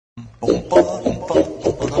Old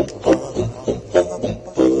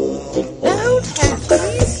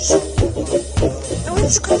Hercules,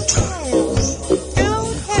 whimsical tales.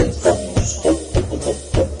 Old Hercules,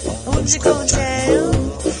 whimsical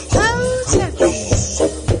tales. Old Hercules,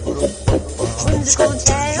 whimsical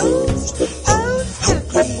tales. Old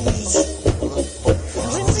Hercules,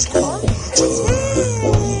 whimsical tales.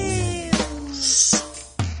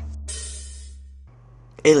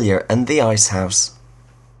 Ilya and the Ice House.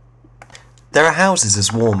 There are houses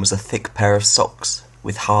as warm as a thick pair of socks,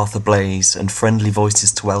 with hearth ablaze and friendly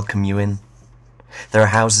voices to welcome you in. There are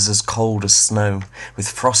houses as cold as snow, with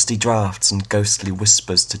frosty draughts and ghostly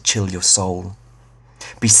whispers to chill your soul.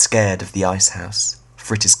 Be scared of the Ice House,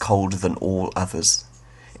 for it is colder than all others.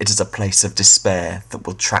 It is a place of despair that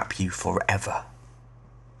will trap you forever.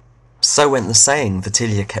 So went the saying that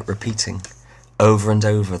Ilya kept repeating. Over and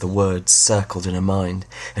over the words circled in her mind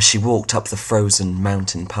as she walked up the frozen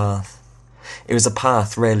mountain path. It was a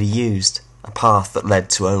path rarely used, a path that led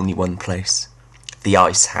to only one place, the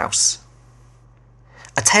Ice House.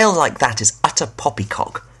 A tale like that is utter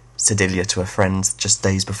poppycock, said Ilya to her friends just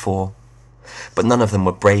days before, but none of them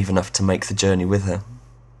were brave enough to make the journey with her.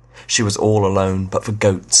 She was all alone, but for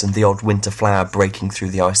goats and the odd winter flower breaking through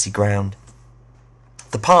the icy ground.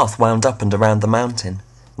 The path wound up and around the mountain,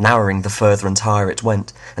 narrowing the further and higher it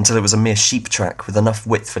went, until it was a mere sheep track with enough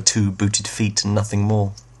width for 2 booted feet and nothing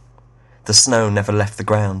more. The snow never left the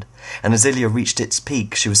ground, and as Ilya reached its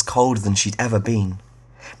peak she was colder than she'd ever been.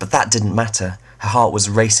 But that didn't matter. Her heart was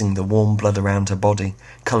racing, the warm blood around her body,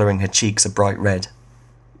 colouring her cheeks a bright red.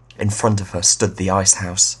 In front of her stood the Ice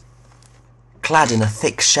House. Clad in a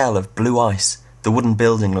thick shell of blue ice, the wooden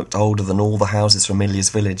building looked older than all the houses from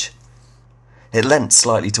Ilya's village. It leant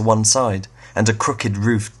slightly to one side, and a crooked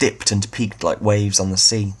roof dipped and peaked like waves on the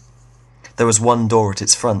sea. There was one door at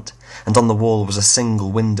its front, and on the wall was a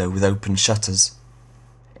single window with open shutters.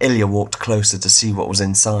 Ilya walked closer to see what was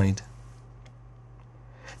inside.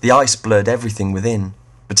 The ice blurred everything within,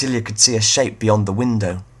 but Ilya could see a shape beyond the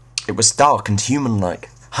window. It was dark and human-like,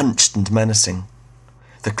 hunched and menacing.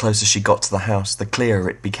 The closer she got to the house, the clearer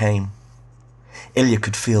it became. Ilya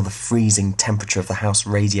could feel the freezing temperature of the house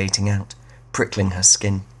radiating out, prickling her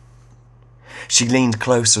skin. She leaned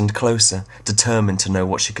closer and closer, determined to know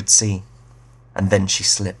what she could see. And then she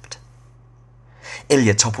slipped.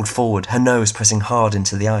 Ilya toppled forward, her nose pressing hard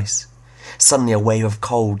into the ice. Suddenly a wave of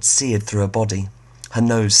cold seared through her body. Her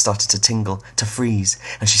nose started to tingle, to freeze,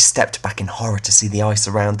 and she stepped back in horror to see the ice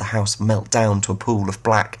around the house melt down to a pool of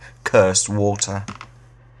black, cursed water.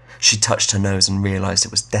 She touched her nose and realised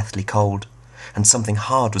it was deathly cold, and something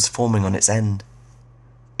hard was forming on its end.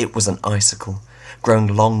 It was an icicle, growing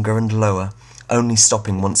longer and lower, only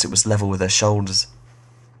stopping once it was level with her shoulders.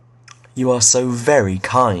 "You are so very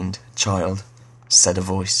kind, child," said a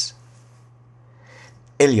voice.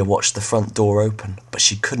 Ilya watched the front door open, but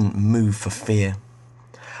she couldn't move for fear.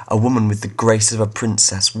 A woman with the grace of a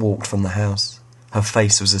princess walked from the house. Her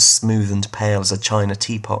face was as smooth and pale as a china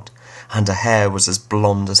teapot, and her hair was as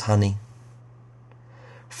blonde as honey.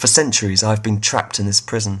 "For centuries I've been trapped in this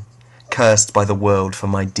prison, cursed by the world for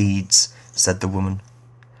my deeds," said the woman.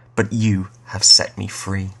 "But you have set me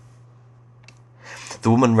free." The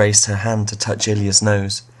woman raised her hand to touch Ilya's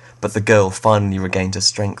nose, but the girl finally regained her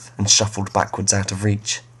strength and shuffled backwards out of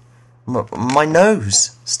reach. My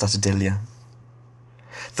nose," stuttered Ilya.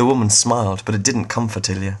 The woman smiled, but it didn't comfort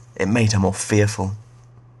Ilya. It made her more fearful.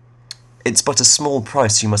 "It's but a small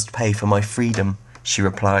price you must pay for my freedom," she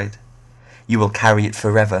replied. "You will carry it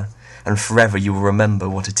forever, and forever you will remember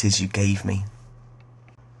what it is you gave me."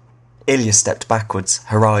 Ilya stepped backwards,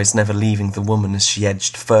 her eyes never leaving the woman as she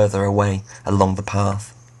edged further away along the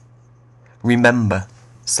path. "Remember,"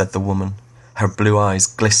 said the woman, her blue eyes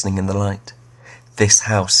glistening in the light, "this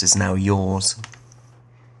house is now yours."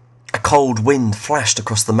 A cold wind flashed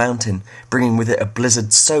across the mountain, bringing with it a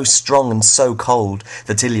blizzard so strong and so cold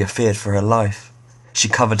that Ilya feared for her life. She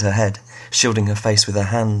covered her head, shielding her face with her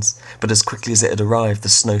hands, but as quickly as it had arrived the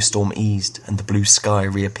snowstorm eased and the blue sky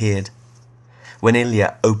reappeared. When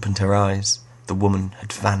Ilya opened her eyes, the woman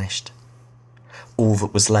had vanished. All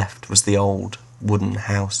that was left was the old wooden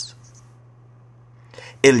house.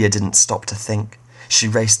 Ilya didn't stop to think. She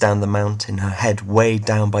raced down the mountain, her head weighed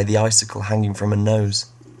down by the icicle hanging from her nose.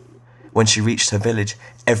 When she reached her village,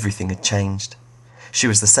 everything had changed. She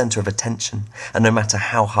was the centre of attention, and no matter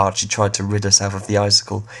how hard she tried to rid herself of the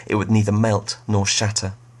icicle, it would neither melt nor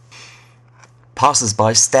shatter.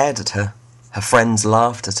 Passers-by stared at her. Her friends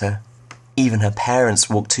laughed at her. Even her parents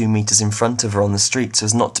walked 2 meters in front of her on the street so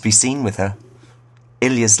as not to be seen with her.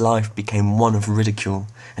 Ilya's life became one of ridicule,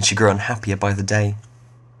 and she grew unhappier by the day.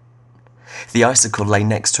 The icicle lay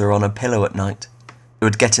next to her on her pillow at night. It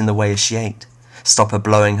would get in the way as she ate, stop her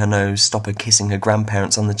blowing her nose, stop her kissing her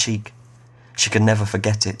grandparents on the cheek. She could never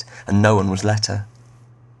forget it, and no one would let her.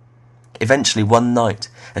 Eventually, one night,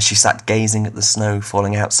 as she sat gazing at the snow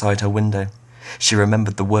falling outside her window, she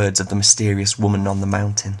remembered the words of the mysterious woman on the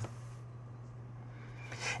mountain.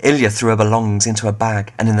 Ilya threw her belongings into a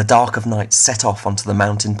bag and in the dark of night set off onto the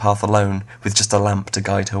mountain path alone with just a lamp to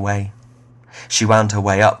guide her way. She wound her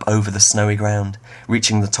way up over the snowy ground,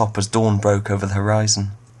 reaching the top as dawn broke over the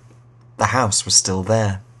horizon. The house was still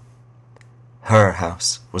there. Her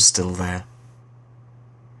house was still there.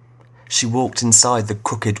 She walked inside the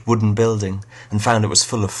crooked wooden building and found it was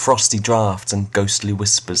full of frosty draughts and ghostly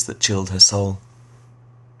whispers that chilled her soul.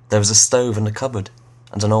 There was a stove and a cupboard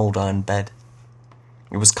and an old iron bed.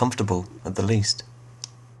 It was comfortable, at the least.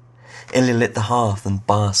 Ilya lit the hearth and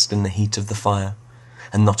basked in the heat of the fire,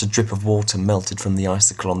 and not a drip of water melted from the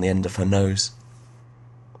icicle on the end of her nose.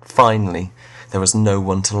 Finally, there was no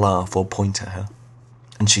one to laugh or point at her,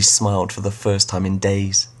 and she smiled for the first time in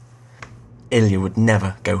days. Ilya would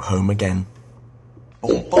never go home again.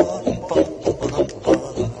 Old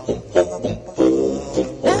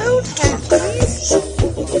houses,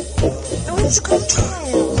 old school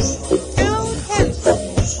tales, old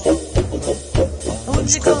houses, old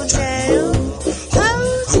school